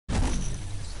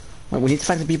Wait, we need to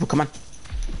find some people. Come on.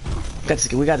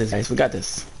 We got this, guys. We got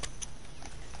this.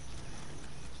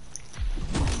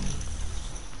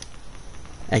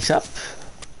 X up.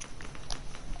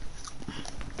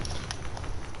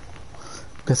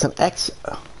 Got some X.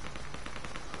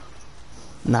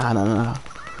 Nah.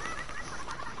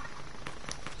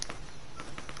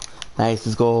 Nice,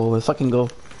 let's go. Let's fucking go.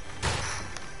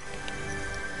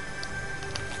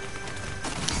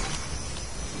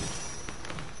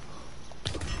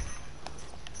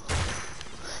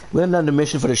 We're on the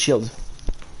mission for the shield.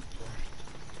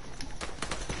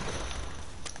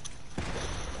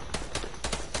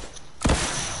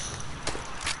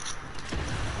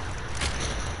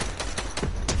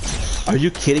 Are you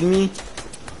kidding me?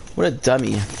 What a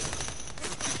dummy.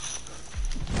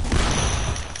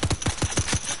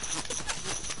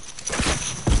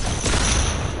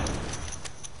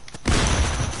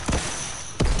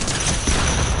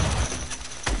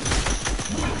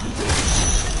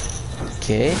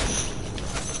 Okay.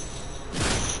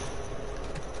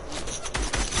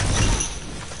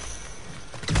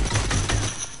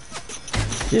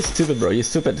 You're stupid, bro. You're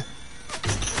stupid.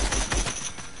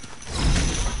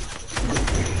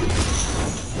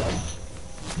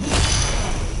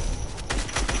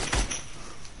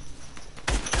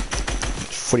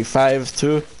 $45,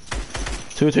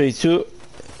 232.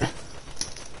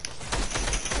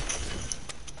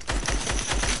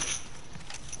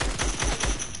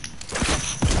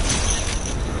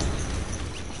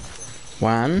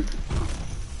 One.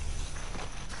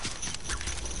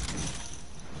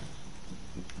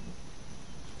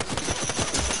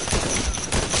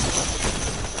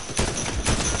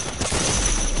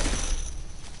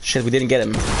 Shit, we didn't get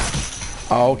him.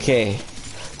 Okay.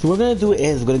 So what we're gonna do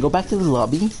is we're gonna go back to the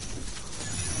lobby.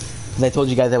 As I told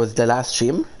you guys, that was the last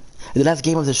stream, the last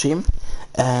game of the stream,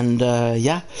 and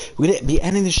yeah, we're gonna be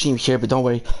ending the stream here. But don't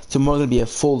worry, tomorrow gonna be a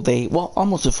full day. Well,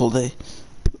 almost a full day.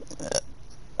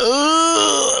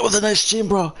 It was a nice stream,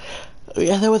 bro.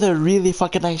 Yeah, that was a really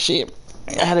fucking nice stream.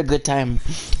 I had a good time.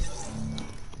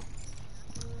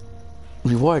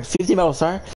 Reward 50 medal star.